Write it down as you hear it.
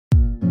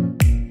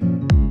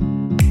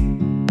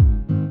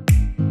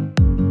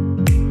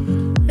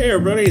Hey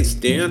everybody, it's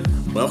Dan.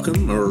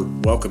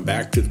 Welcome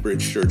back to the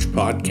Bridge Church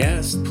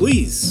podcast.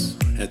 Please,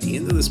 at the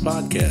end of this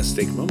podcast,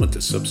 take a moment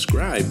to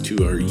subscribe to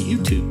our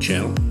YouTube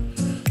channel.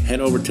 Head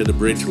over to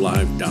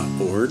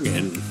thebridgelive.org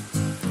and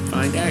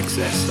find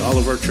access to all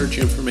of our church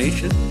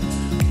information.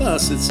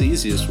 Plus, it's the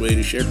easiest way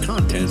to share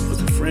content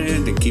with a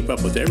friend and keep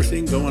up with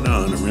everything going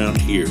on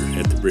around here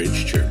at the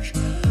Bridge Church.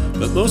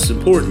 But most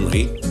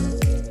importantly,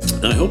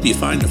 I hope you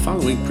find the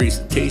following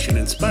presentation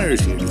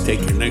inspires you to take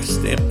your next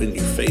step in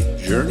your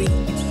faith journey,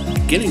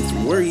 getting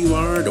from where you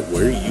are to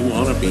where you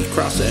want to be.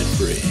 Cross that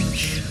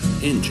bridge.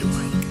 Enjoy.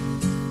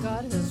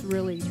 God has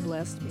really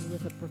blessed me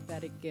with a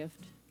prophetic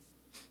gift.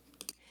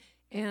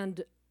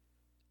 And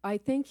I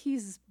think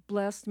He's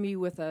blessed me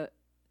with the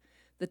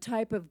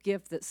type of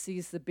gift that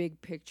sees the big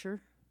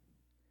picture.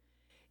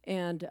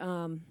 And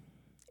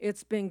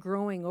it's been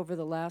growing over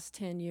the last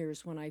 10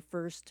 years when I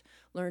first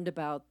learned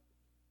about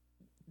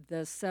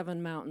the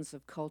 7 mountains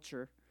of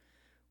culture,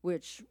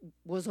 which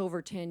was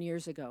over 10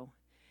 years ago.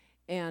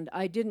 And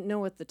I didn't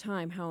know at the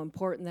time how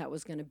important that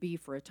was going to be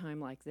for a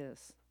time like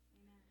this,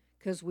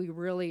 because we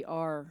really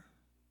are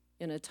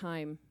in a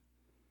time.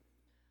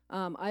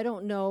 I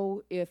don't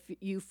know if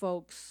you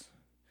folks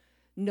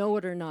know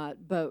it or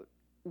not, but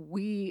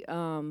we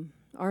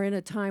are in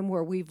a time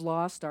where we've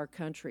lost our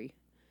country,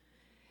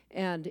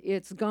 and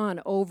it's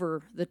gone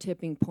over the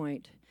tipping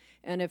point.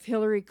 And if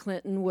Hillary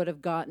Clinton would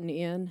have gotten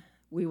in,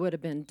 we would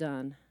have been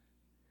done.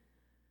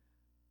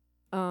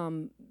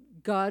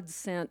 God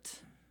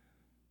sent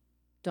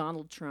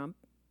Donald Trump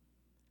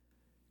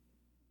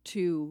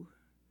to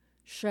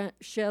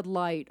shed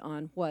light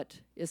on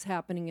what is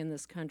happening in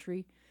this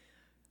country.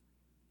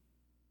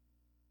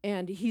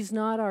 And he's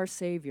not our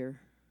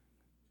savior,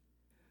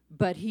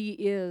 but he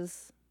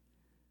is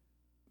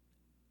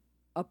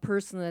a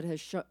person that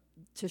has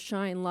to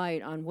shine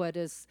light on what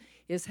is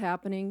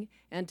happening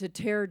and to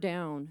tear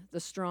down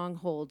the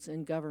strongholds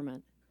in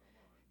government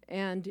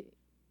and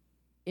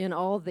in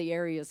all the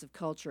areas of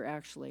culture,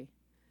 actually.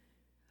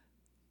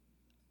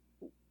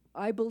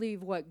 I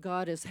believe what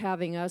God is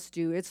having us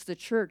do, it's the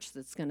church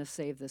that's going to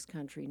save this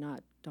country,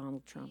 not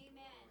Donald Trump.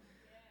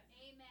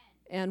 Amen. Amen.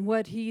 And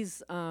what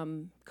he's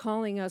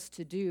calling us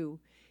to do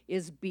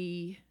is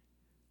be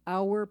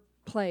our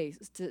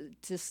place,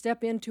 to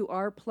step into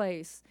our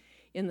place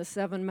in the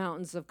 7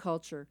 mountains of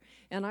culture.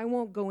 And I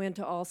won't go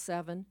into all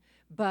 7,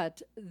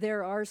 but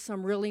there are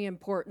some really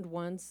important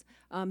ones.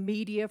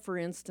 Media, for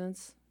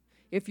instance.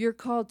 If you're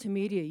called to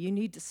media, you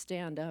need to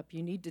stand up.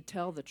 You need to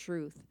tell the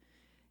truth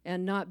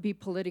and not be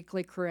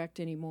politically correct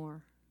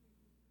anymore.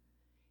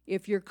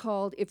 If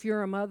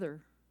you're a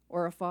mother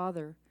or a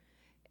father,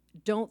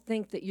 don't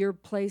think that your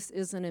place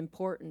isn't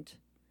important.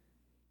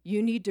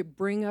 You need to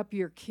bring up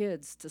your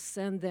kids to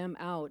send them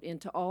out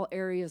into all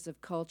areas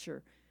of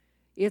culture.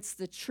 It's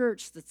the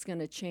church that's going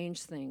to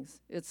change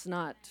things. It's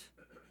not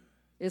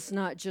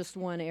just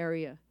one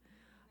area.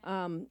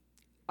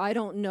 I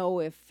don't know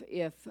if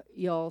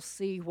y'all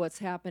see what's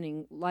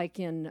happening,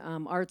 like in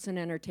arts and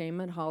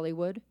entertainment,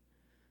 Hollywood,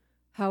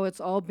 how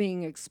it's all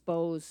being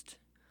exposed,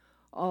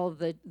 all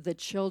the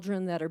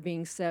children that are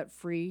being set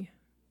free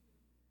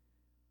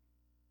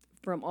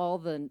from all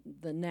the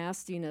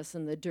nastiness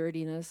and the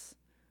dirtiness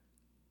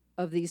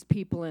of these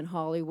people in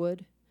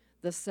Hollywood,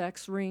 the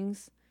sex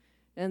rings,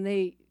 and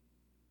they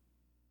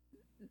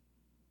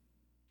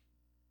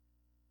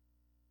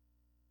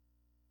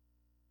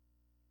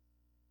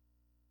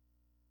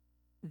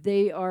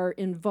are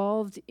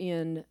involved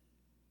in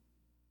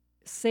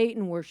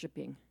Satan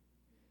worshiping.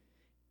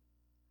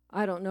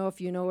 I don't know if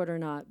you know it or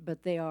not,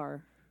 but they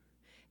are.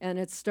 And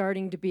it's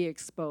starting to be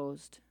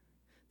exposed.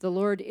 The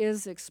Lord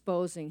is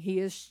exposing. He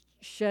is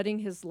shedding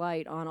his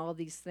light on all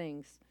these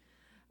things.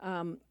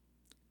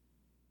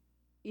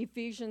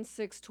 Ephesians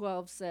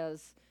 6:12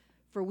 says,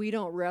 "For we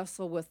don't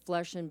wrestle with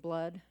flesh and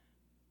blood,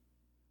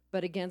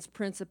 but against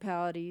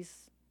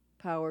principalities,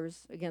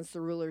 powers, against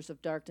the rulers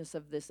of darkness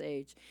of this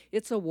age."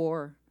 It's a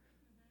war.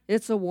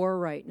 It's a war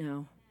right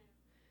now.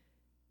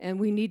 And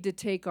we need to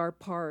take our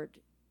part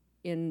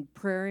in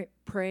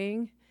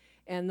praying.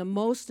 And the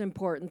most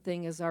important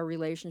thing is our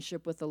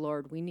relationship with the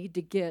Lord. We need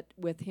to get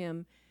with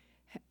him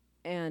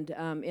and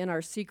in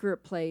our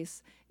secret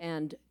place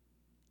and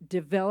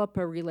develop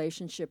a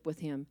relationship with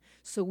him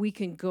so we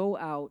can go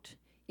out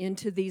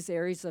into these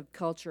areas of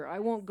culture. I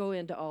won't go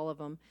into all of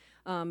them.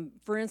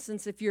 For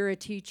instance, if you're a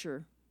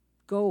teacher,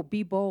 go,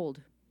 be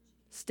bold.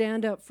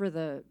 Stand up for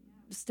the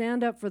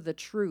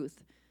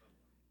truth,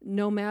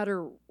 no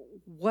matter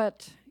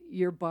what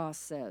your boss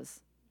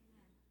says.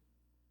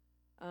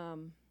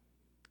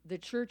 The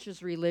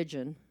church's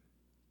religion.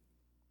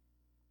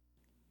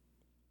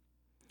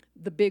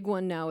 The big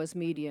one now is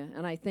media,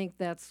 and I think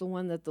that's the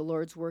one that the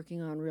Lord's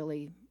working on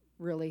really,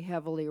 really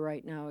heavily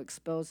right now,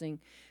 exposing,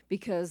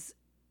 because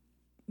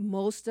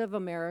most of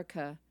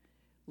America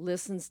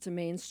listens to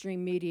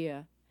mainstream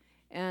media,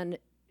 and,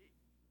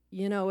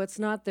 it's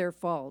not their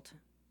fault.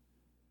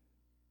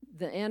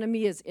 The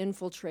enemy has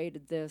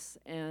infiltrated this,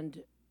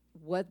 and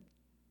what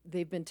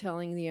they've been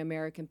telling the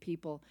American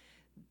people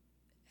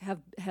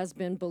has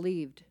been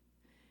believed.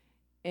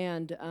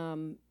 And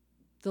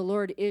the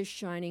Lord is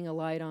shining a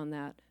light on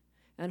that.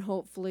 And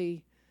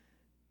hopefully,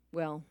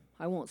 well,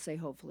 I won't say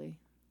hopefully,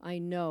 I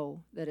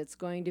know that it's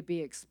going to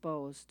be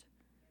exposed.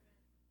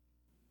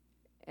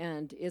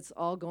 And it's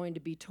all going to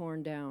be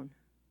torn down.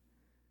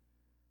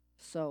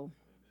 So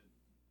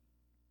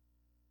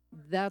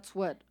those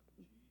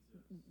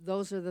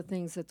are the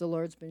things that the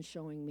Lord's been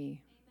showing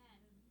me.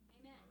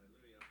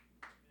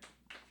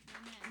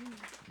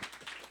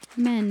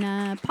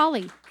 Amen.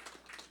 Polly.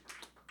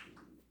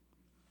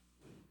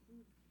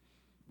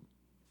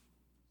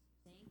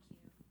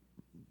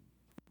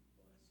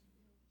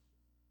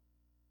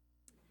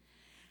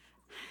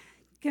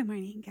 Good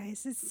morning,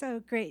 guys. It's so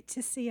great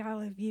to see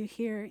all of you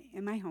here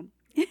in my home.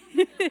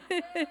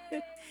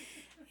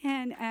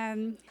 And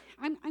I'm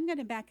going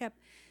to back up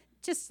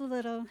just a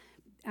little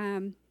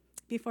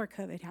before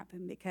COVID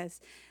happened,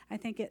 because I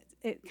think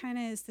it kind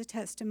of is the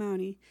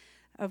testimony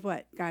of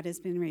what God has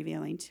been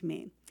revealing to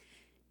me.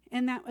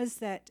 And that was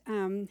that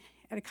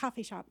at a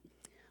coffee shop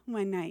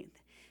one night,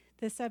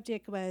 the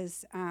subject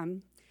was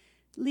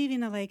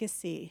leaving a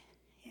legacy.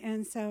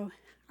 And so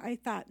I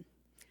thought,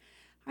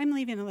 I'm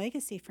leaving a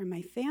legacy for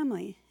my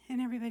family,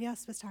 and everybody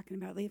else was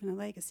talking about leaving a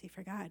legacy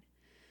for God.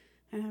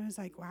 And I was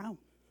like, wow,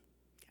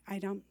 I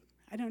don't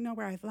know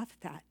where I've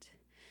left that.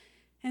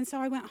 And so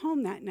I went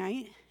home that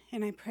night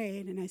and I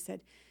prayed and I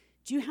said,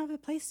 do you have a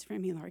place for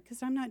me, Lord?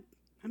 Because I'm not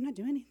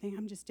doing anything.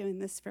 I'm just doing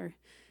this for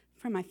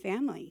my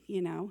family,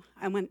 you know.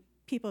 I want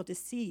people to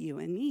see you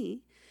and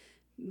me,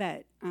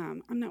 but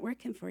I'm not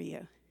working for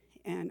you,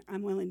 and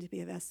I'm willing to be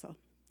a vessel.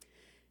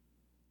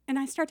 And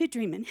I started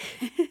dreaming.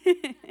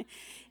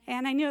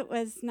 And I knew it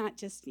was not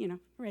just, a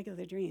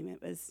regular dream.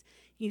 It was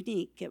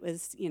unique. It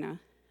was, it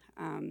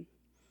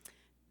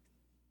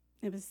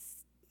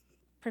was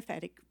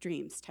prophetic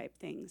dreams type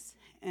things.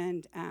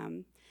 And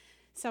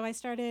so I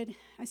started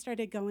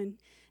going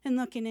and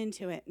looking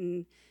into it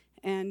and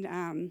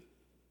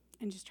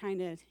just trying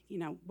to,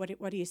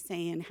 what are you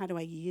saying? How do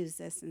I use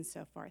this and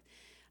so forth?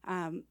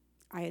 I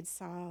had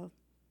saw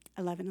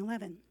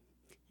 11:11,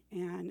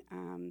 and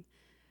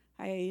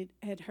I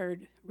had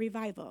heard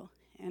revival,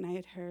 and I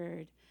had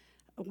heard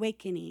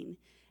awakening,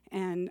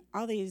 and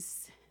all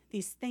these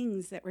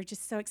things that were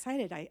just so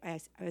excited. I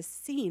was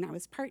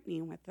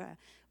partnering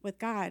with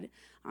God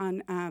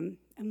on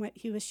and what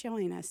He was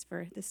showing us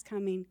for this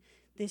coming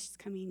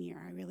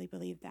year. I really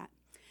believe that.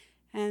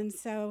 And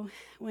so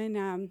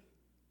when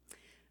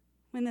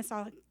this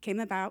all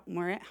came about, and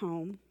we're at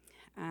home,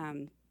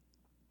 I'm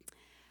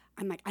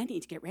like, I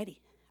need to get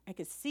ready. I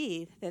could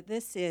see that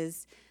this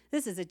is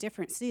a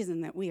different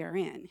season that we are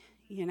in,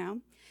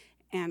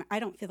 and I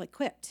don't feel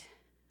equipped.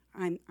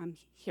 I'm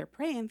here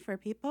praying for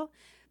people,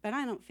 but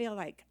I don't feel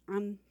like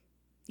I'm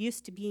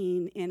used to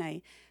being in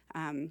a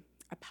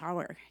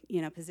power,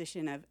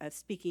 position of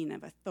speaking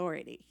of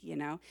authority,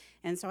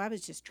 And so I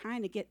was just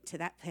trying to get to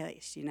that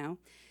place,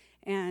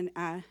 And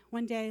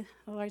one day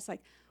the Lord's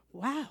like,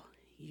 wow,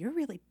 you're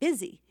really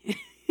busy.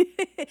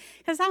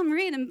 Because I'm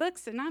reading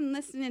books and I'm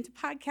listening to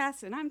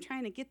podcasts and I'm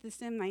trying to get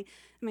this in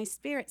my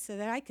spirit so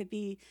that I could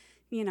be,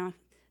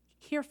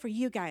 here for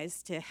you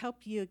guys to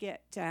help you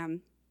get,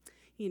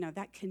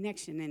 that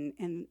connection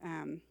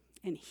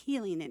and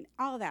healing and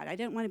all that. I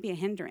didn't want to be a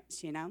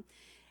hindrance, And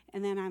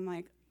then I'm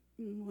like,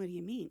 what do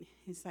you mean?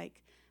 He's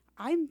like,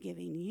 I'm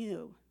giving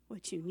you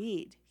what you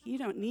need. You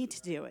don't need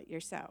to do it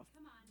yourself.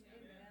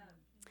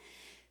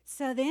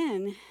 So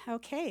then,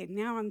 okay,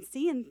 now I'm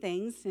seeing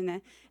things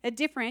in a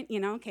different,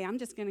 okay, I'm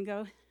just going to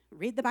go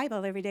read the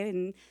Bible every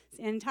day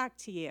and talk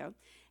to you.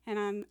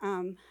 And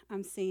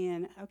I'm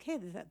seeing, okay,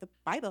 the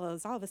Bible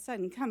is all of a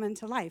sudden coming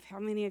to life. How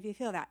many of you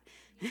feel that?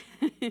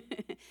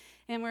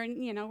 And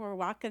we're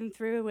walking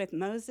through with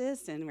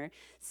Moses, and we're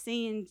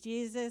seeing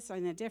Jesus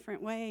in a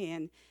different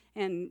way,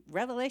 and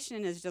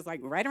Revelation is just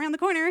like right around the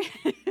corner.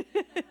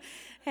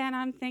 And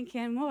I'm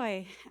thinking,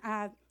 boy,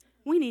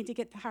 we need to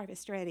get the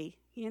harvest ready.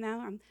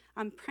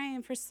 I'm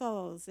praying for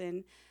souls,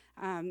 and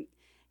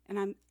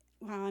while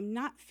I'm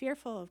not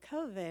fearful of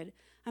COVID,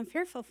 I'm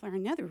fearful for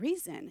another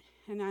reason,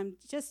 and I'm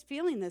just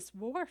feeling this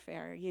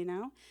warfare,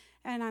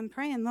 and I'm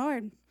praying,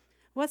 Lord,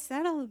 what's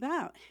that all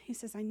about? He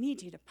says, I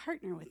need you to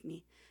partner with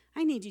me.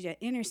 I need you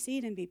to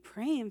intercede and be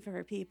praying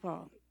for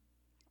people.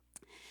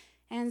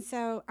 And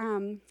so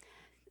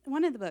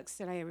one of the books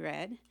that I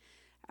read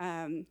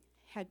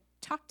had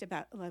talked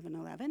about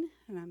 11:11,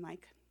 and I'm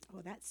like,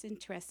 oh, that's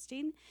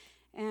interesting.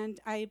 And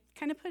I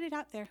kind of put it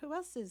out there. Who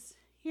else is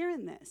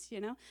hearing this,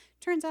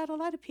 Turns out a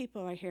lot of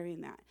people are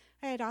hearing that.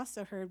 I had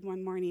also heard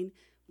one morning,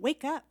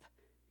 wake up,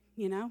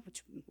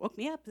 which woke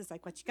me up. It's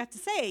like, what you got to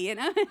say,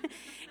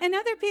 And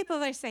other people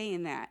are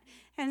saying that.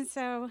 And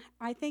so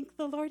I think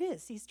the Lord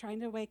He's trying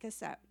to wake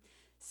us up.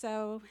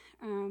 So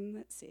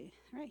let's see,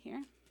 right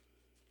here.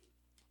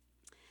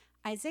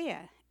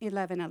 Isaiah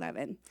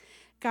 11:11.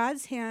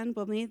 God's hand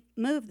will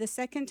move the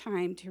second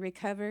time to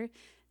recover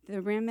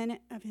the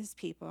remnant of His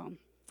people.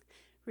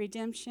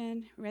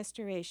 Redemption,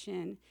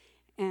 restoration,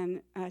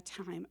 and a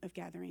time of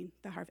gathering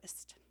the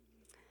harvest.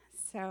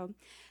 So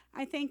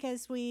I think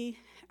as we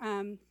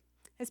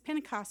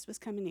Pentecost was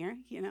coming near,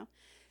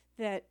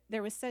 that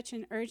there was such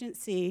an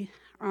urgency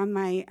on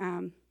my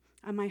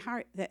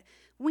heart that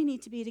we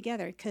need to be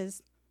together,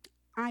 because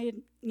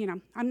I'm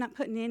not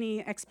putting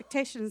any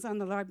expectations on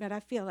the Lord, but I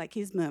feel like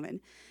He's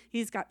moving.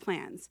 He's got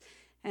plans.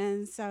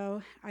 And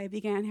so I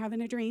began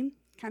having a dream,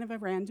 kind of a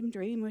random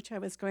dream, which I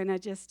was going to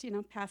just,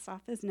 pass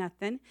off as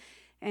nothing.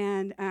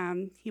 And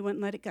He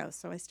wouldn't let it go.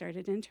 So I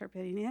started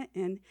interpreting it,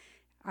 and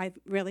I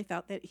really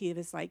felt that He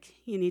was like,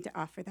 you need to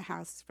offer the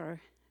house for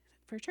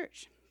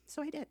church.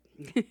 So I did.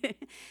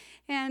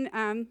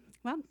 And,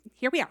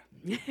 here we are.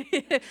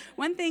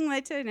 One thing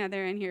led to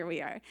another, and here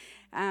we are.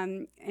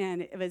 And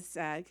it was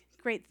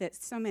great that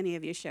so many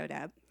of you showed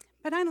up.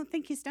 But I don't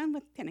think He's done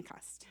with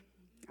Pentecost.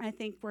 I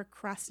think we're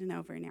crossing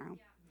over now.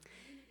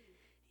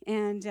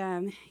 And,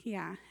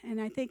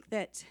 and I think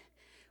that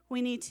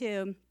we need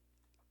to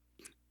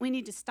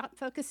stop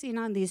focusing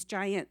on these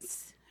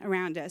giants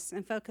around us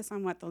and focus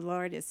on what the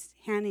Lord is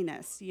handing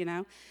us,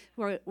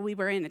 We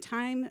were in a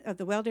time of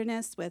the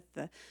wilderness with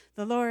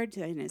the Lord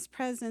in His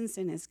presence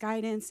and His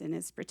guidance and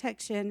His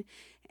protection,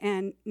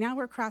 and now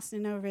we're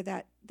crossing over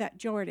that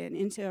Jordan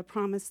into a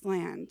promised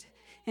land,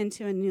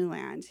 into a new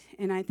land,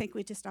 and I think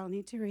we just all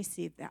need to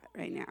receive that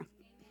right now.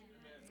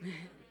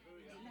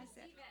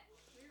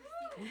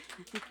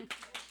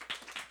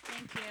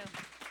 Thank you.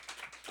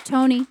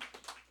 Tony.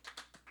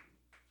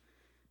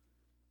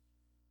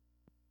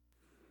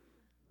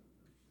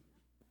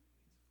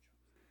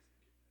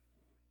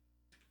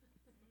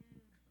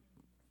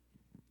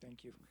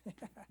 Thank you.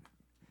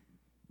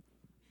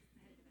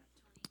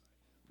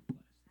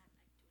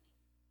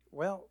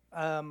 Well,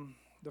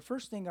 the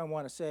first thing I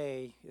want to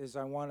say is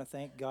I want to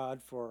thank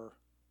God for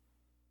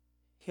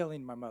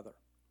healing my mother.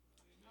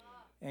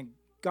 And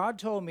God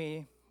told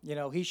me,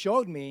 He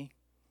showed me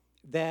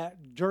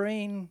that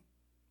during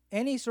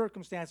any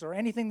circumstance or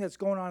anything that's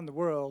going on in the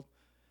world,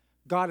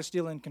 God is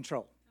still in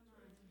control.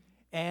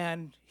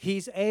 And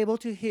He's able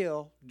to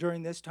heal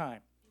during this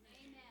time.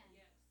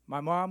 My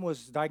mom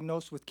was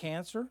diagnosed with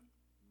cancer,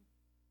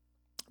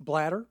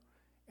 bladder,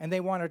 and they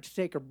wanted to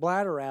take her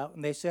bladder out,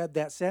 and they said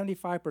that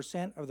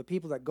 75% of the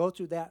people that go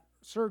through that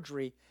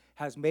surgery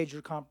has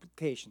major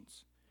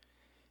complications.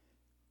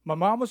 My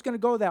mom was going to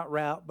go that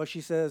route, but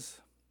she says,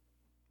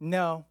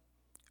 no,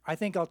 I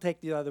think I'll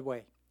take the other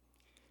way.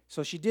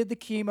 So she did the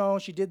chemo,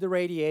 she did the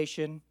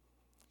radiation,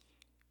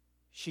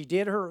 she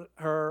did her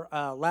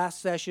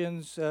last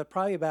sessions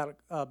probably about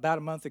a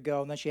month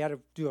ago, and then she had to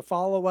do a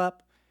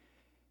follow-up.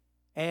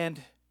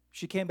 And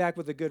she came back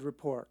with a good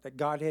report that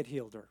God had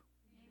healed her.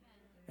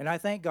 Amen. And I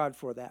thank God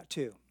for that,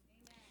 too.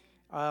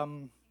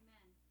 When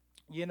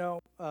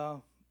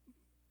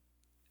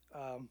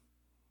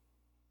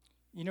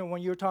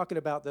you're talking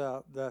about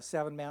the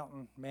Seven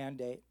Mountain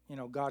Mandate,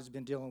 God's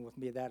been dealing with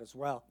me with that as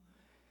well.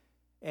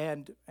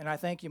 And I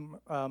thank you,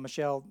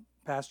 Michelle,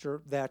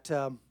 Pastor, that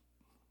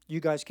you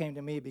guys came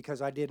to me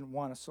because I didn't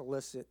want to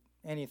solicit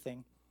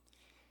anything.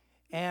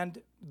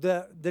 And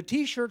the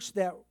T-shirts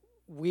that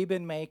we've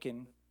been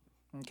making,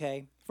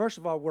 okay, first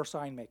of all, we're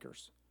sign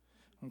makers,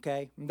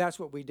 okay, and that's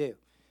what we do.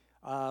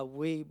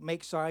 We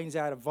make signs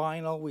out of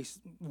vinyl,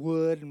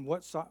 wood, and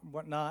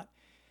whatnot,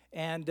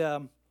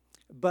 and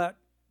but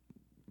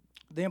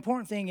the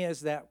important thing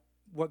is that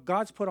what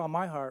God's put on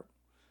my heart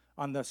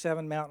on the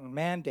Seven Mountain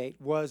Mandate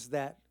was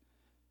that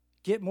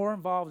get more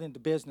involved into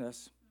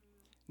business,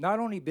 not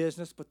only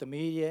business but the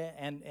media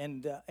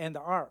and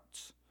the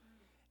arts,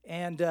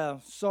 and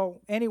so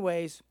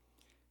anyways.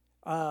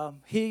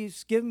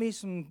 He's given me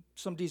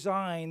some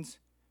designs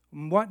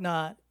and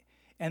whatnot,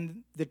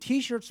 and the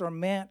T-shirts are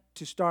meant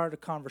to start a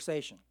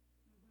conversation.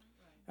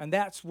 And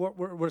that's what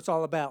it's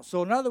all about.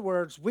 So in other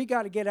words, we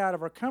got to get out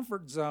of our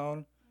comfort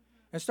zone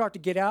and start to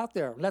get out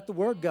there, let the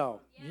word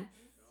go. Yes.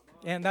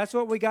 And that's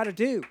what we got to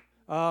do.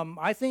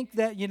 I think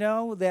that,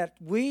 that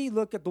we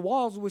look at the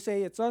walls and we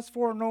say, it's us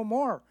four, no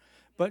more.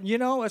 But,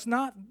 it's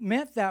not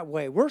meant that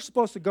way. We're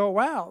supposed to go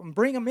out and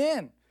bring them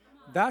in.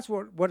 That's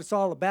what it's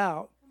all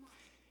about.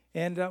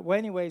 And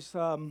when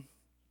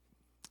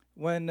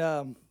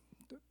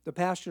the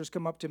pastors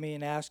come up to me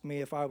and ask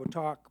me if I would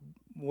talk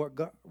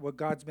what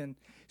God's been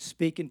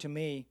speaking to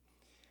me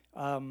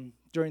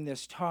during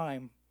this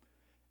time,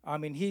 I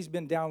mean, He's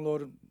been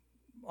downloading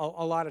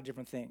a lot of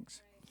different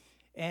things.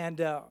 And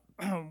so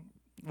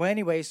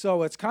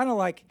it's kind of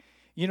like,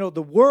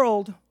 the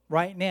world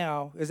right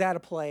now is at a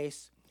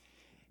place,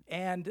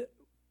 and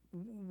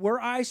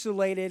we're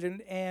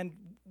isolated and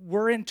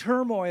we're in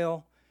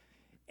turmoil.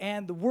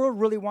 And the world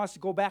really wants to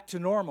go back to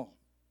normal.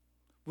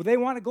 Well, they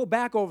want to go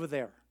back over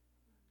there.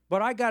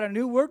 But I got a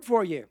new word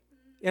for you.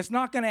 It's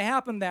not going to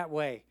happen that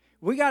way.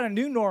 We got a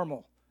new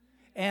normal.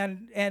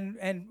 And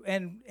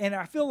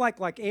I feel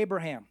like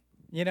Abraham,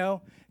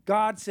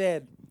 God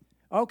said,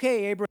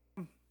 okay,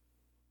 Abraham,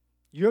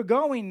 you're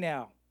going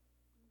now.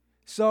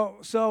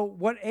 So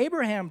what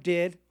Abraham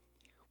did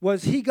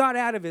was he got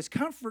out of his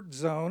comfort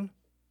zone.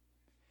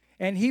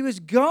 And he was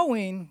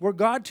going where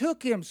God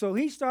took him. So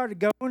he started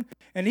going,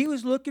 and he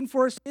was looking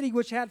for a city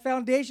which had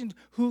foundations,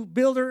 whose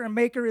builder and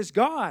maker is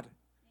God.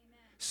 Amen.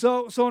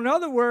 So in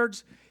other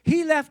words,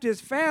 he left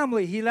his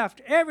family, he left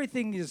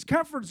everything, his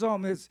comfort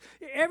zone,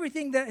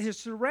 everything that his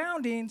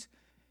surroundings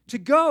to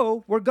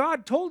go where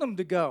God told him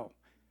to go.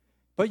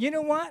 But you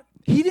know what?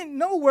 He didn't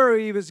know where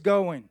he was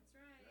going.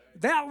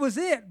 That was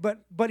it.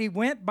 But he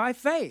went by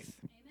faith.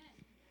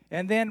 Amen.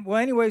 And then, well,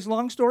 anyways,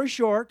 long story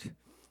short,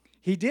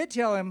 he did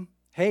tell him,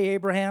 hey,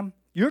 Abraham,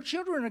 your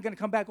children are going to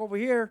come back over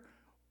here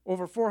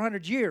over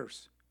 400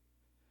 years.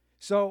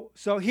 So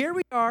here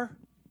we are.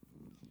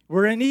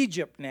 We're in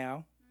Egypt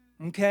now,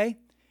 okay?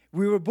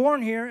 We were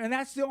born here, and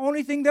that's the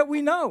only thing that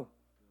we know.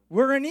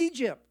 We're in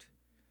Egypt.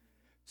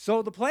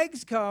 So the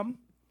plagues come,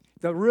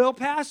 the real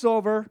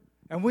Passover,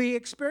 and we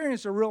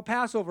experience a real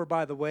Passover,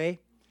 by the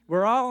way.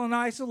 We're all in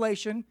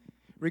isolation,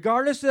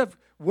 regardless of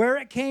where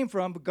it came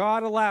from, but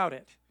God allowed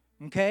it,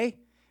 okay?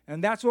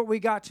 And that's what we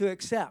got to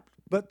accept.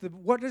 But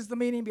what is the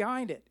meaning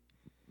behind it?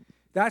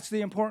 That's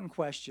the important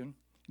question.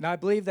 And I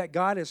believe that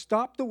God has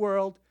stopped the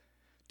world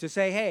to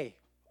say, hey,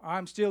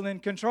 I'm still in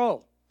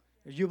control.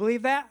 Do you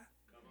believe that?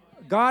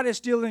 God is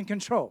still in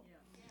control.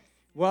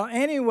 Well,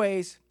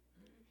 anyways,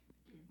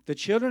 the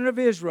children of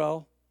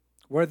Israel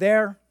were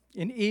there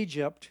in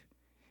Egypt.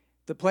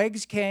 The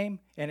plagues came,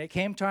 and it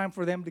came time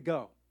for them to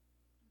go.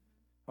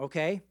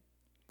 Okay?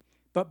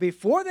 But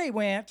before they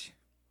went,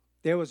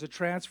 there was a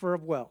transfer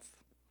of wealth.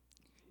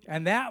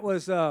 And that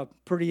was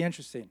pretty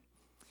interesting.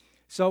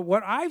 So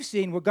what I've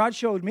seen, what God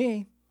showed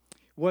me,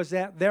 was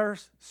that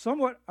there's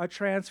somewhat a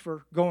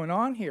transfer going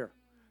on here.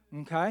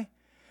 Okay?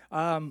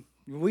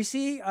 We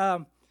see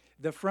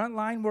the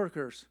frontline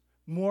workers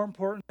more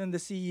important than the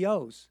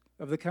CEOs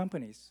of the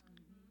companies.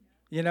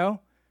 You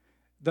know?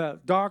 The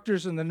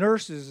doctors and the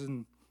nurses,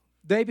 and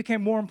they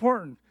became more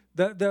important.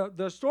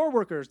 The store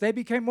workers, they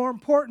became more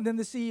important than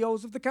the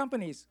CEOs of the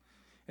companies.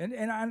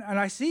 And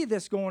I see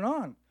this going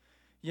on,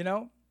 you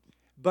know.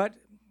 But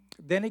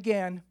then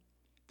again,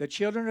 the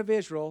children of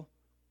Israel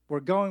were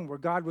going where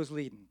God was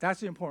leading. That's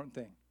the important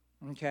thing,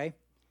 okay?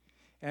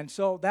 And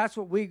so that's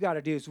what we got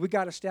to do, is we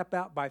got to step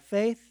out by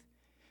faith,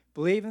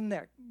 believing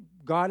that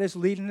God is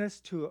leading us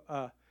to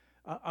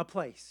a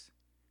place.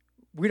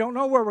 We don't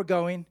know where we're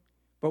going,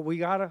 but we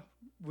gotta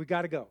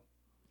go.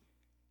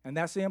 And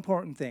that's the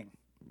important thing.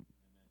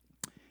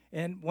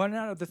 And one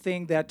other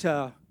thing that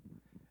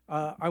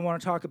I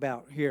want to talk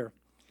about here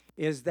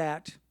is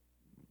that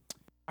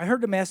I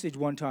heard a message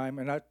one time,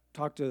 and I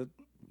talked to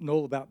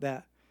Noel about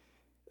that,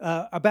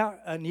 about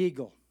an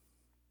eagle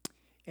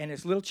and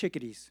its little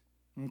chickadees,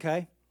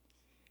 okay?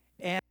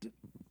 And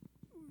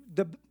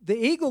the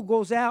eagle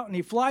goes out and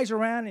he flies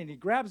around and he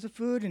grabs the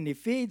food and he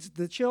feeds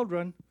the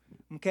children,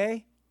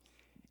 okay?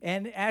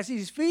 And as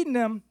he's feeding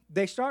them,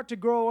 they start to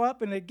grow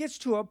up, and it gets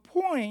to a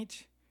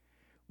point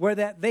where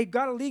that they've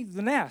got to leave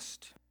the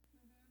nest.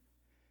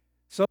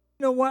 So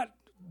you know what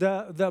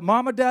the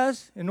mama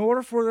does in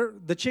order for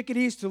the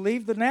chickadees to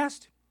leave the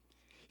nest?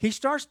 He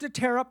starts to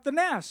tear up the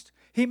nest.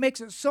 He makes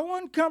it so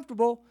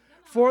uncomfortable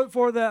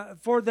for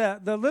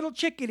the little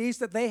chickadees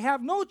that they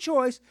have no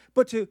choice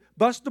but to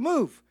bust a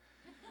move.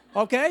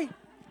 Okay?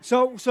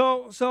 So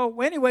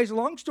anyways,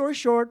 long story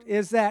short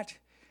is that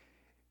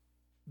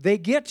they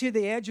get to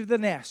the edge of the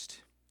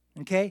nest,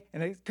 okay?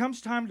 And it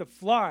comes time to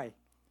fly.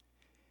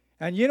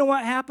 And you know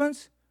what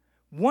happens?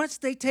 Once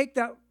they take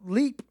that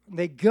leap,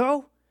 they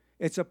go,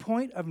 it's a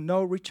point of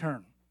no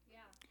return. Yeah.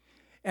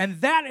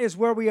 And that is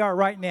where we are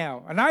right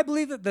now. And I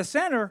believe that the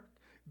center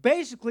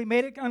basically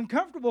made it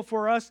uncomfortable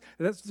for us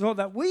so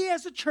that we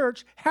as a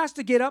church has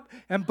to get up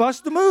and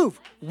bust the move.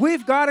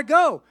 We've got to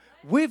go.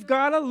 We've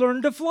got to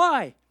learn to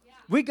fly.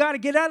 We got to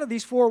get out of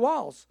these four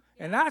walls.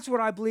 And that's what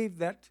I believe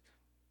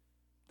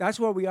that's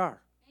where we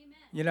are. Amen.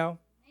 You know?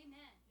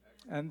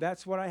 Amen. And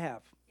that's what I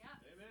have. Yeah.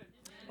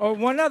 Oh,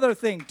 one other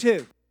thing,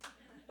 too.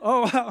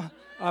 Oh,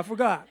 I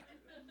forgot.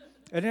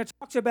 And it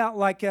talks about,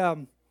 like,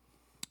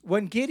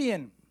 when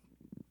Gideon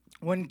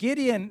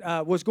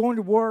was going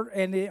to war,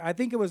 and I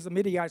think it was the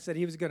Midianites that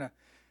he was going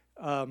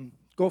to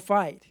go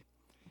fight.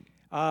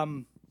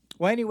 Well,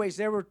 anyways,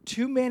 there were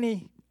too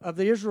many of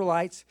the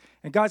Israelites,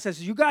 and God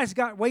says, you guys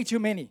got way too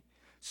many.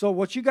 So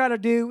what you got to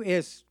do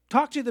is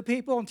talk to the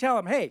people and tell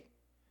them, hey,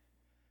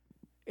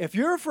 if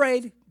you're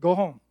afraid, go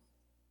home.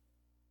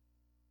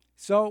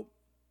 So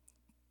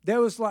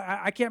there was, like,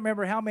 I can't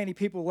remember how many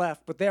people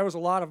left, but there was a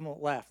lot of them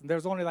left. And there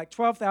was only like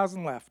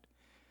 12,000 left.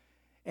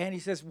 And he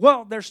says,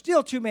 well, there's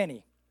still too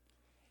many.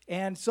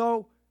 And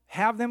so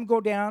have them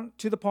go down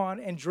to the pond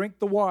and drink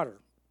the water.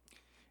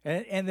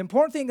 And the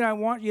important thing that I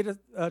want you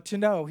to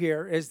know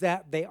here is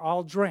that they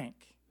all drank.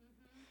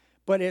 Mm-hmm.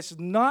 But it's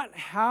not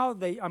how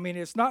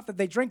it's not that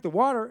they drank the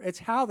water, it's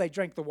how they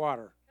drank the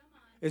water.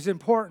 Is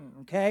important,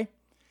 okay?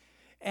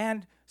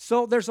 And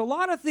so there's a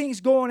lot of things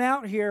going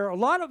out here, a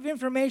lot of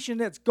information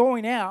that's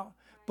going out,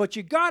 but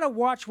you got to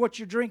watch what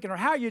you're drinking or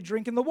how you're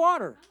drinking the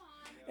water.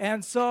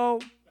 And so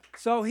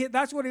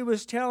that's what he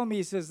was telling me.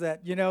 He says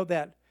that, you know,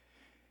 that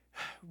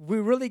we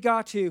really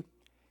got to,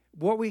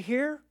 what we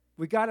hear,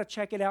 we got to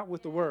check it out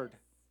with the Word.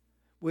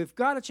 We've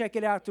got to check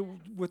it out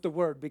with the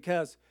Word,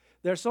 because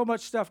there's so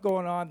much stuff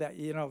going on that,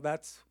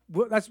 that's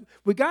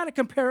we got to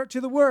compare it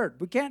to the Word.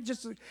 We can't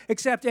just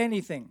accept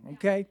anything,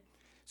 okay?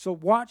 So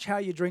watch how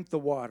you drink the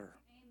water.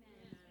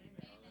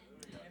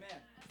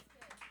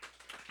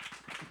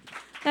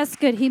 That's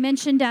good. He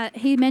mentioned that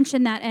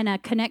in a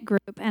Connect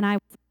group, and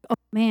oh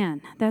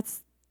man,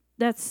 that's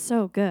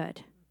so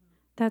good.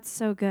 That's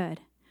so good.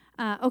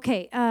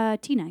 Okay,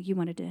 Tina, you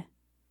wanted to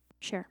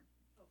share.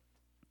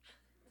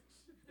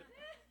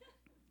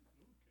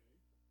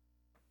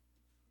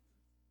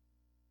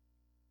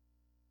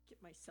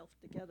 Get myself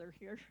together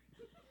here.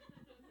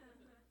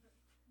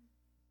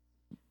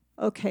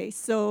 Okay,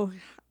 so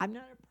I'm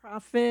not a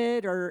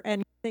prophet or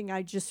anything.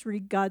 I just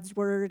read God's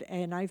word,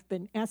 and I've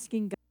been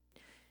asking God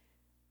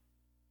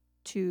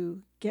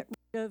to get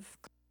rid of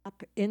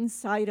crap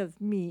inside of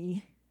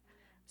me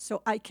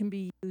so I can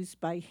be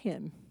used by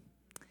him.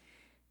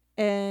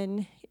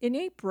 And in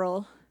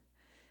April,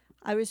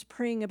 I was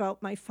praying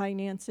about my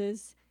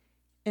finances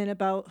and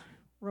about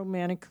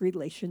romantic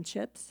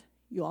relationships.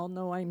 You all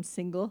know I'm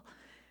single.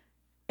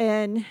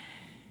 And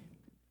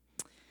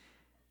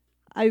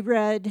I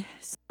read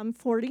Psalm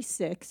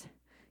 46,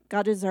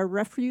 God is our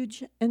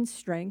refuge and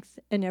strength,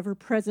 and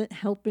ever-present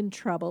help in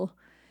trouble.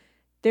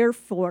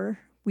 Therefore,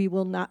 we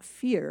will not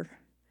fear.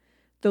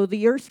 Though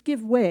the earth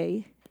give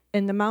way,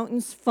 and the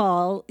mountains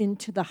fall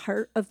into the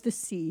heart of the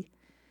sea,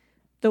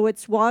 though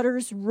its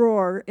waters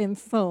roar and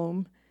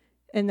foam,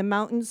 and the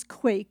mountains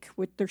quake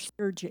with their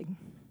surging.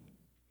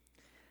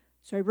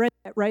 So I read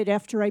that right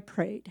after I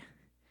prayed.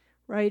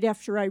 Right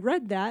after I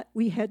read that,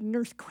 we had an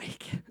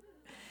earthquake.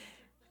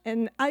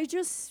 And I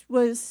just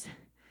was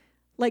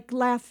like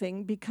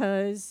laughing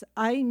because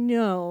I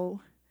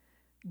know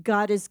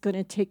God is going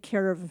to take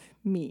care of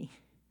me.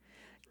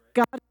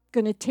 God is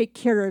going to take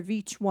care of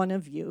each one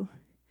of you.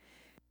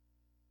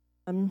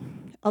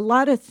 A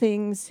lot of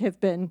things have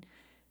been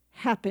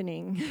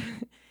happening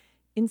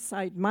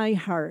inside my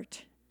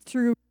heart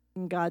through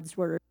God's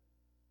word,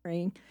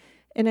 praying.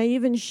 And I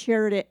even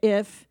shared it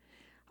if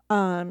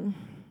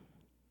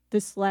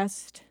this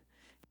last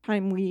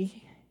time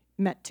we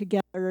met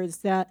together is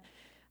that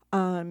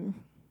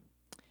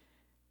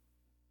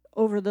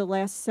over the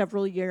last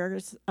several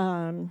years,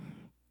 I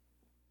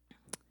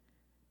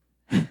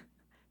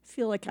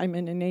feel like I'm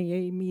in an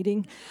AA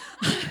meeting.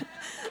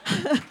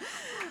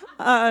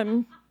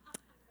 I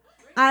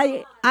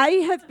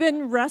have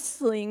been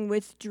wrestling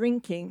with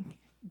drinking.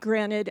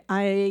 Granted,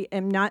 I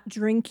am not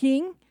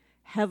drinking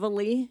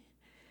heavily.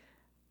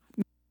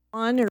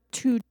 1 or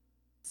 2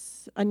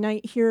 a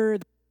night here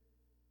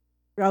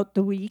throughout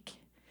the week.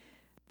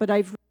 But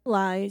I've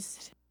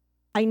realized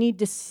I need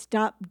to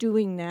stop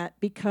doing that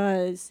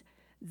because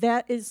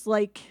that is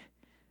like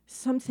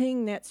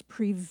something that's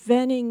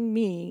preventing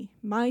me,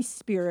 my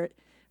spirit,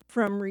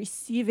 from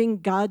receiving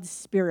God's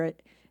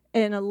spirit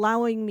and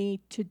allowing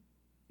me to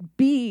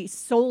be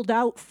sold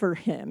out for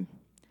him.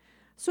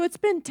 So it's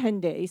been 10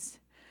 days,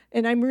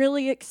 and I'm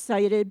really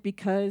excited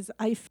because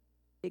I feel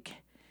like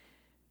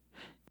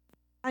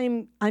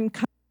I'm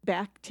coming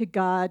back to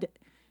God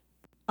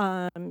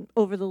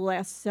over the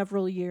last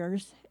several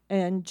years,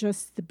 and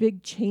just the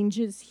big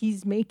changes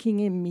he's making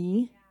in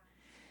me.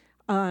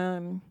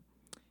 And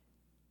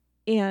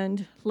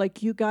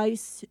like you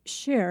guys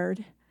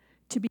shared,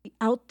 to be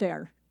out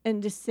there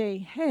and to say,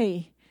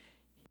 hey,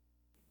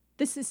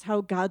 this is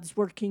how God's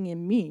working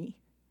in me.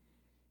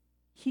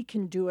 He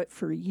can do it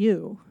for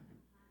you.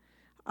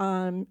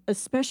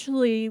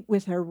 Especially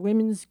with our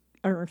women's,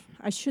 or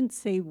I shouldn't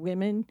say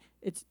women,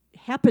 it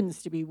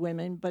happens to be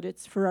women, but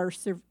it's for our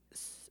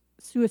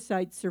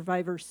suicide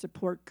survivor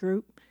support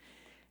group.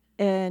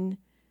 And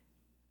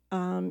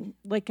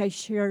like I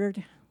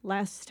shared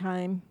last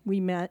time we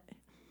met,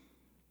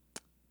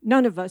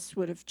 none of us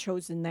would have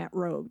chosen that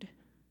road.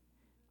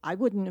 I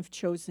wouldn't have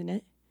chosen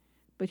it,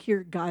 but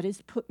here God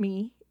has put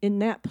me in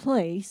that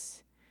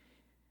place.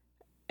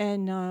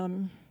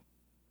 And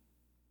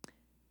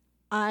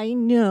I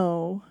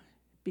know,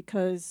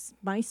 because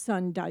my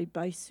son died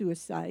by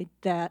suicide,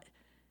 that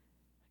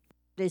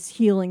God is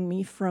healing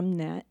me from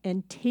that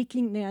and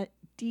taking that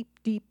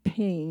deep, deep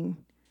pain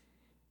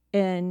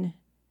and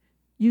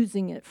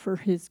using it for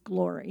his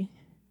glory.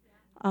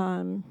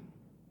 I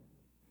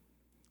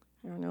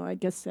don't know, I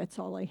guess that's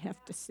all I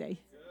have to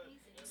say.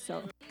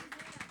 So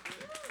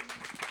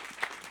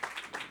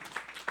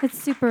It's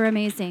super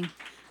amazing.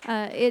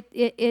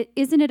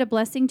 Isn't it a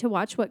blessing to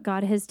watch what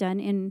God has done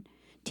in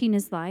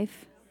Tina's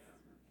life?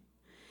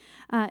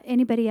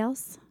 Anybody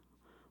else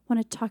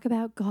want to talk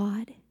about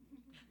God?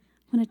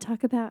 Want to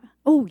talk about?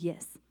 Oh,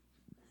 yes.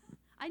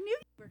 I knew you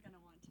were going to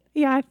want to.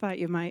 Yeah, I thought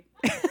you might.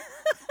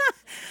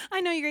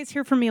 I know you guys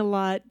hear from me a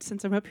lot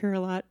since I'm up here a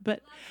lot,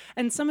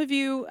 and some of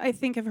you, I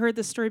think, have heard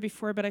this story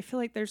before, but I feel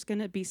like there's going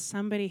to be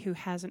somebody who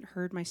hasn't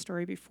heard my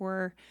story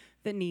before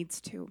that needs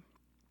to.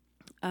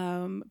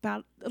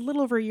 About a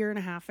little over a year and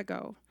a half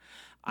ago,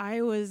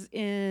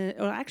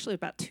 actually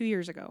about 2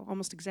 years ago,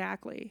 almost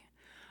exactly,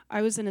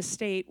 I was in a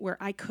state where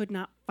I could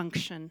not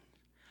function.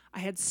 I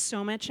had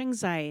so much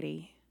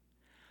anxiety,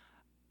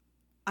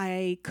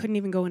 I couldn't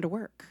even go into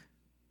work.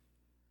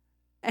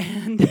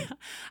 And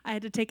I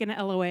had to take an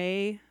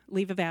LOA,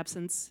 leave of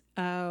absence.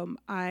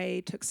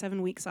 I took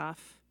 7 weeks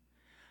off.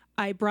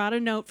 I brought a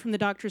note from the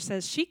doctor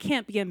says she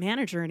can't be a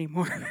manager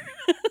anymore.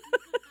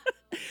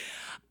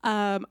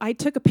 I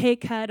took a pay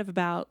cut of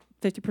about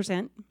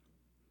 50%,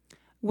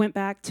 went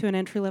back to an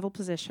entry-level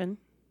position.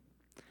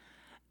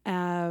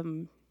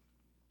 And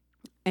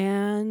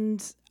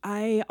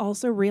I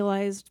also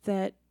realized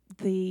that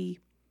the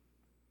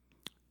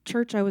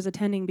church I was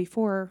attending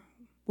before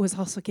was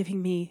also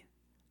giving me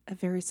a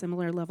very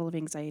similar level of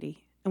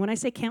anxiety. And when I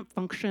say can't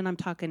function, I'm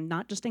talking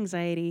not just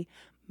anxiety,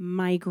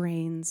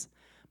 migraines,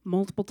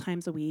 multiple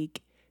times a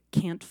week,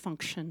 can't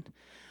function.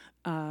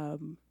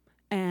 And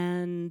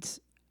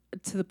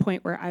to the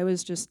point where I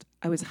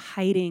was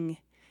hiding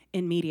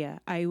in media.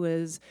 I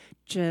was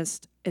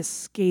just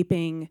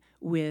escaping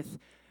with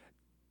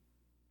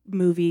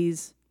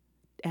movies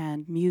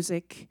and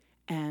music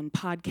and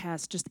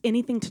podcasts, just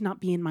anything to not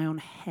be in my own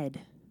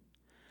head.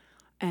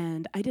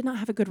 And I did not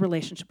have a good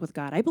relationship with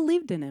God. I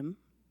believed in him.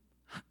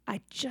 I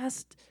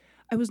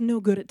was no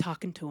good at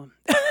talking to him.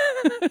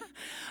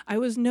 I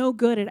was no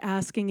good at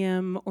asking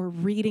him or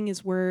reading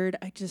his word.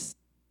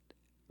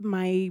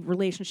 My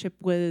relationship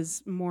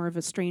was more of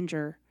a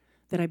stranger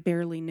that I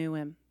barely knew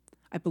him.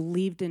 I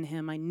believed in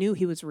him. I knew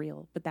he was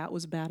real, but that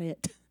was about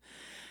it.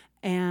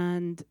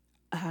 And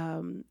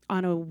on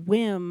a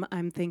whim,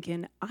 I'm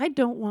thinking, I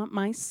don't want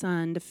my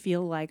son to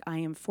feel like I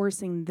am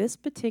forcing this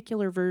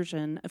particular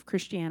version of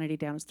Christianity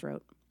down his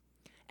throat.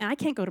 And I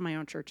can't go to my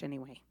own church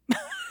anyway.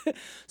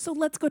 So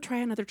let's go try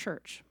another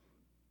church.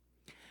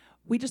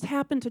 We just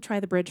happened to try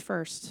the Bridge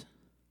first.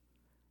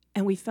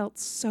 And we felt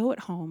so at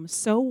home,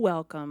 so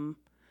welcome,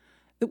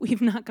 that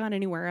we've not gone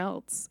anywhere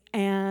else.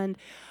 And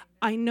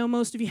I know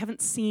most of you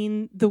haven't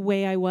seen the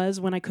way I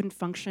was when I couldn't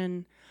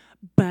function,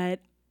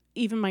 but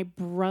even my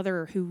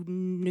brother, who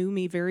knew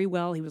me very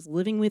well, he was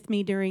living with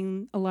me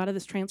during a lot of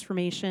this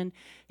transformation,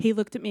 he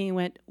looked at me and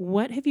went,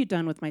 "What have you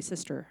done with my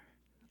sister?"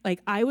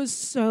 Like, I was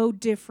so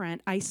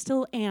different. I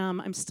still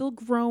am. I'm still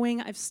growing.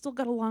 I've still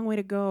got a long way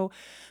to go.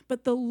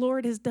 But the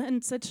Lord has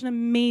done such an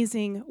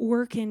amazing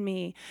work in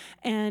me.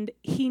 And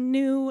he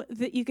knew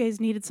that you guys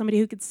needed somebody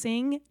who could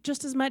sing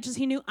just as much as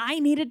he knew I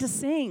needed to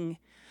sing.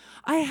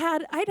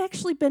 I'd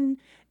actually been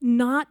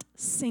not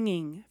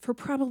singing for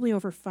probably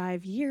over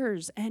 5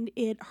 years, and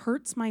it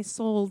hurts my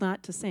soul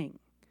not to sing.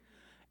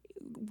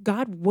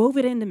 God wove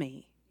it into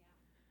me.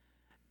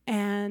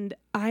 And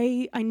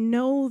I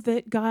know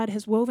that God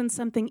has woven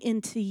something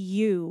into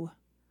you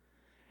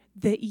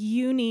that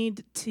you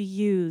need to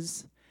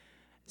use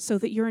so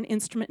that you're an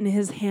instrument in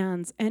his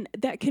hands. And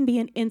that can be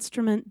an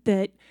instrument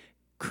that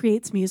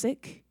creates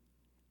music.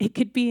 It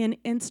could be an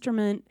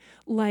instrument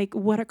like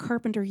what a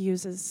carpenter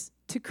uses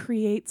to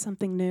create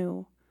something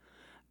new.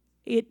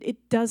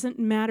 It doesn't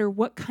matter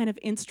what kind of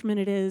instrument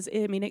it is.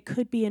 I mean, it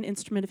could be an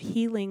instrument of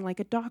healing like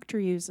a doctor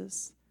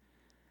uses.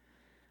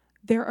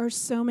 There are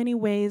so many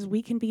ways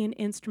we can be an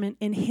instrument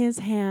in his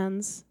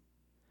hands.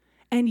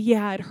 And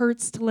yeah, it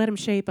hurts to let him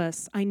shape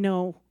us, I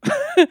know.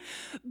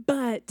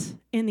 But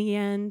in the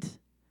end,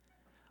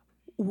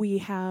 we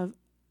have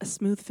a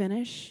smooth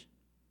finish.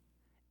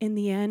 In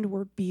the end,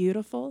 we're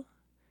beautiful.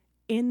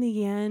 In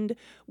the end,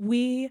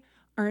 we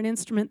are an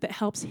instrument that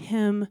helps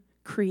him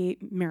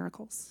create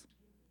miracles.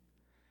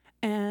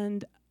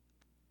 And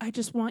I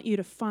just want you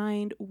to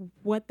find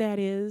what that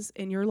is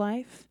in your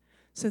life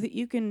so that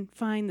you can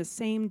find the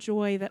same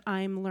joy that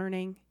I'm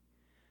learning.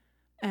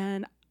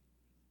 And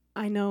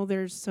I know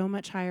there's so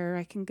much higher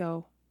I can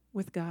go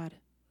with God.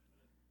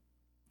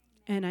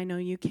 And I know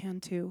you can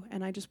too.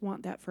 And I just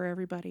want that for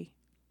everybody.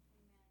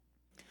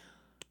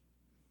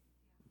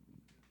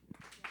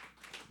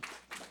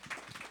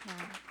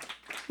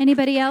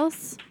 Anybody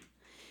else?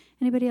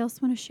 Anybody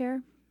else want to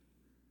share?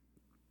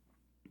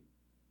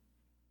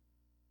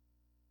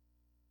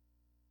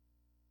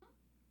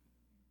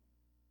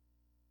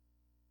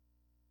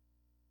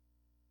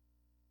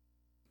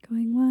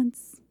 Going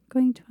once,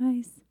 going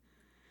twice.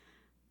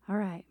 All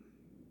right.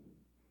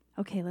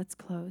 Okay, let's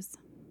close.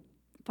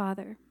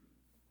 Father,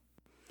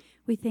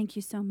 we thank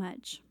you so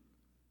much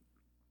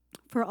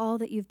for all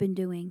that you've been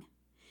doing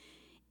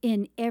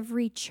in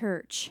every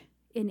church,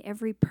 in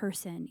every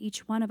person.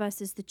 Each one of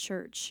us is the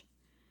church.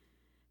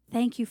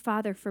 Thank you,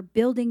 Father, for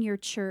building your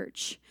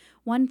church.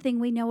 One thing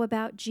we know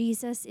about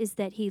Jesus is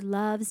that he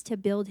loves to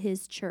build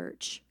his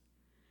church.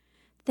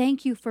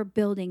 Thank you for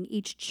building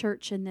each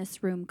church in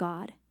this room,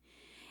 God.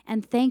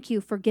 And thank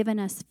you for giving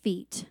us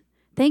feet.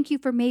 Thank you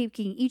for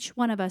making each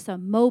one of us a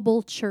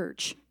mobile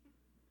church.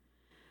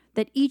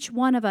 That each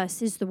one of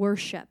us is the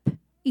worship.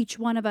 Each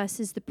one of us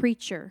is the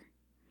preacher.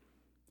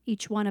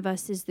 Each one of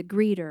us is the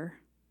greeter.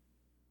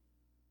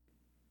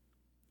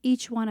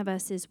 Each one of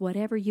us is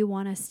whatever you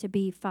want us to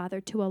be, Father,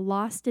 to a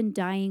lost and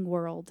dying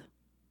world.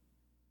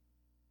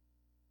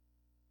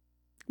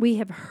 We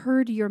have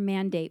heard your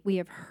mandate. We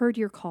have heard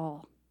your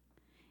call.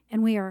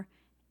 And we are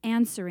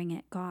answering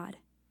it, God.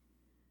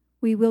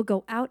 We will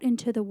go out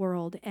into the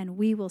world and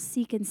we will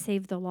seek and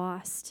save the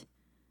lost.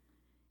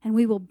 And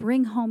we will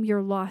bring home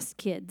your lost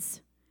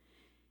kids.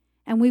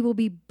 and we will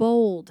be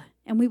bold,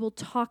 and we will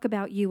talk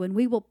about you, and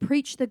we will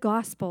preach the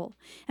gospel,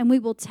 and we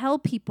will tell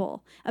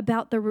people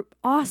about the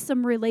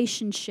awesome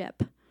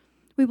relationship.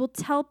 We will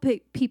tell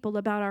people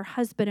about our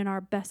husband and our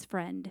best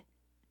friend.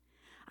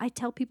 I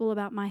tell people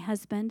about my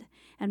husband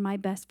and my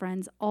best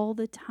friends all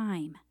the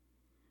time.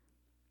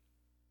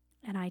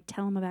 And I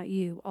tell them about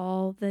you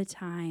all the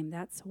time.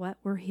 That's what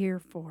we're here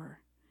for.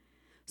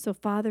 So,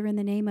 Father, in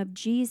the name of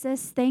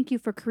Jesus, thank you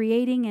for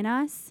creating in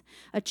us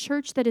a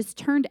church that is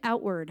turned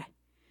outward.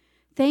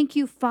 Thank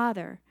you,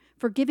 Father,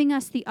 for giving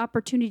us the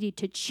opportunity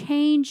to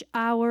change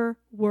our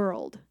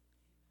world.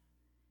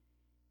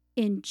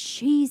 In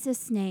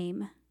Jesus'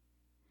 name,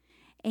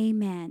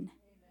 amen.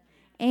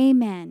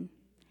 Amen.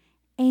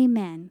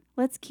 Amen.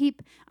 Let's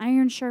keep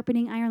iron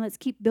sharpening iron. Let's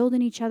keep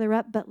building each other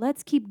up, but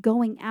let's keep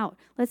going out.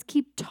 Let's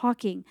keep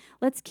talking.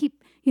 Let's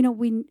keep,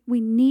 we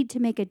need to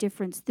make a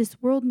difference. This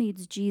world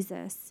needs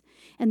Jesus.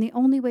 And the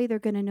only way they're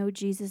going to know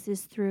Jesus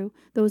is through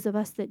those of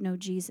us that know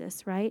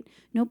Jesus, right?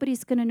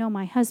 Nobody's going to know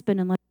my husband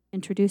unless I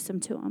introduce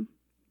him to him.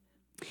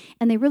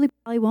 And they really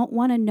probably won't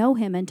want to know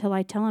him until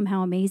I tell him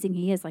how amazing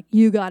he is. Like,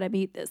 you got to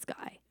meet this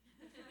guy.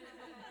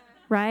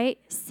 Right?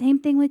 Same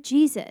thing with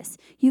Jesus.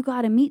 You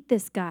got to meet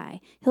this guy.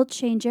 He'll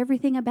change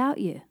everything about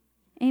you.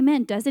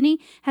 Amen. Doesn't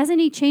he? Hasn't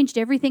he changed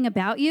everything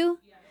about you?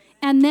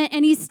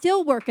 And he's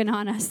still working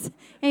on us.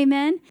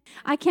 Amen.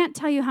 I can't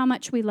tell you how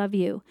much we love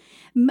you.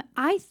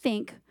 I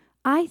think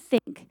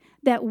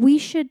that we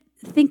should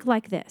think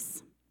like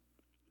this.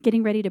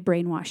 Getting ready to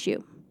brainwash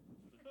you.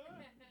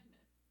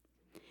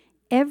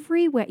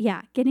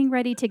 Getting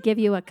ready to give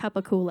you a cup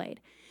of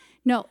Kool-Aid.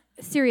 No,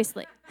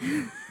 seriously.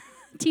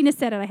 Tina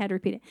said it. I had to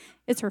repeat it.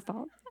 It's her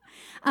fault.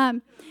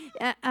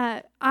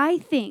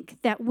 I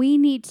think that we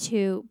need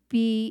to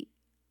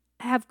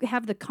have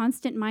the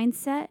constant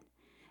mindset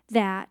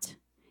that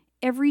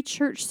every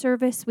church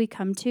service we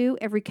come to,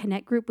 every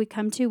connect group we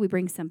come to, we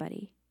bring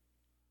somebody.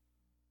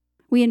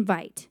 We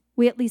invite.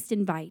 We at least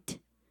invite.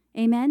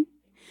 Amen?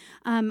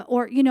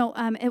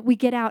 We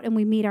get out and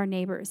we meet our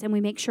neighbors and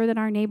we make sure that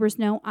our neighbors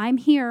know, I'm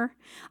here.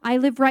 I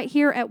live right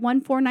here at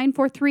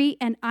 14943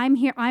 and I'm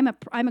here. I'm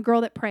a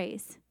girl that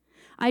prays.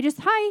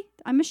 Hi,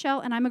 I'm Michelle,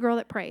 and I'm a girl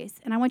that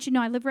prays. And I want you to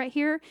know I live right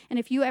here, and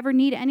if you ever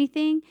need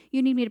anything,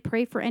 you need me to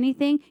pray for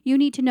anything, you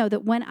need to know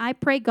that when I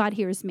pray, God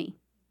hears me.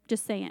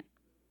 Just saying.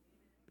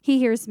 He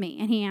hears me,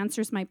 and he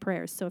answers my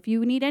prayers. So if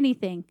you need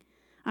anything,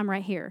 I'm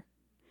right here.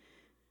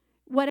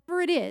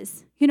 Whatever it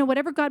is,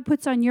 whatever God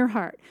puts on your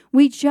heart,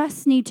 we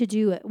just need to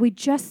do it. We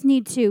just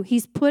need to.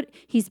 He's put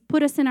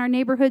us in our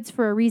neighborhoods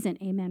for a reason.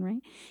 Amen,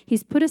 right?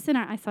 He's put us in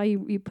I saw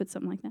you put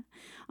something like that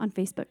on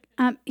Facebook.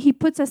 He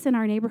puts us in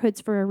our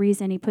neighborhoods for a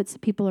reason. He puts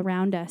people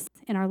around us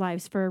in our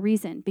lives for a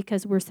reason,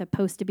 because we're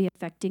supposed to be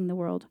affecting the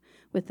world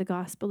with the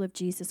gospel of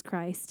Jesus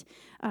Christ.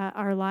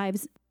 Our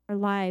lives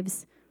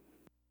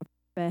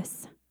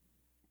purpose,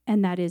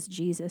 and that is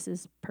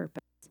Jesus'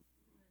 purpose.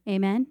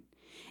 Amen?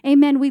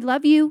 Amen. We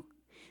love you.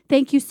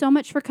 Thank you so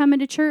much for coming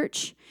to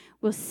church.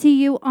 We'll see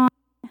you on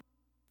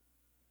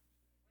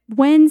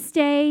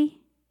Wednesday.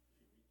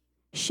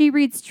 She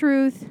Reads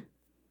Truth.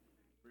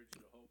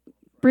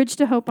 Bridge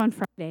to Hope on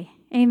Friday.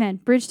 Amen.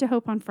 Bridge to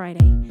Hope on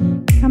Friday.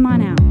 Come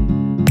on out.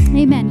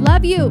 Amen.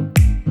 Love you.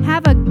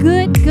 Have a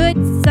good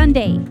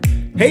Sunday.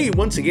 Hey,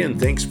 once again,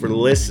 thanks for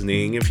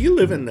listening. If you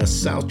live in the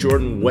South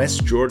Jordan,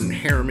 West Jordan,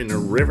 Harriman, or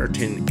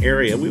Riverton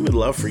area, we would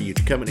love for you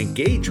to come and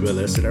engage with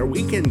us at our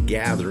weekend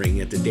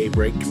gathering at the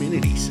Daybreak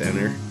Community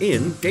Center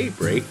in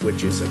Daybreak,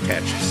 which is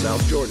attached to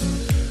South Jordan.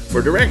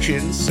 For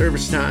directions,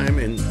 service time,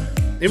 and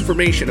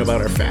information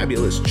about our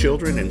fabulous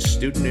children and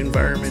student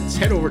environments,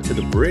 head over to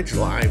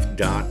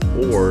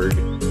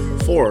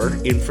thebridgelive.org for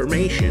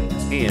information,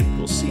 and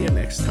we'll see you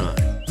next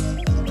time.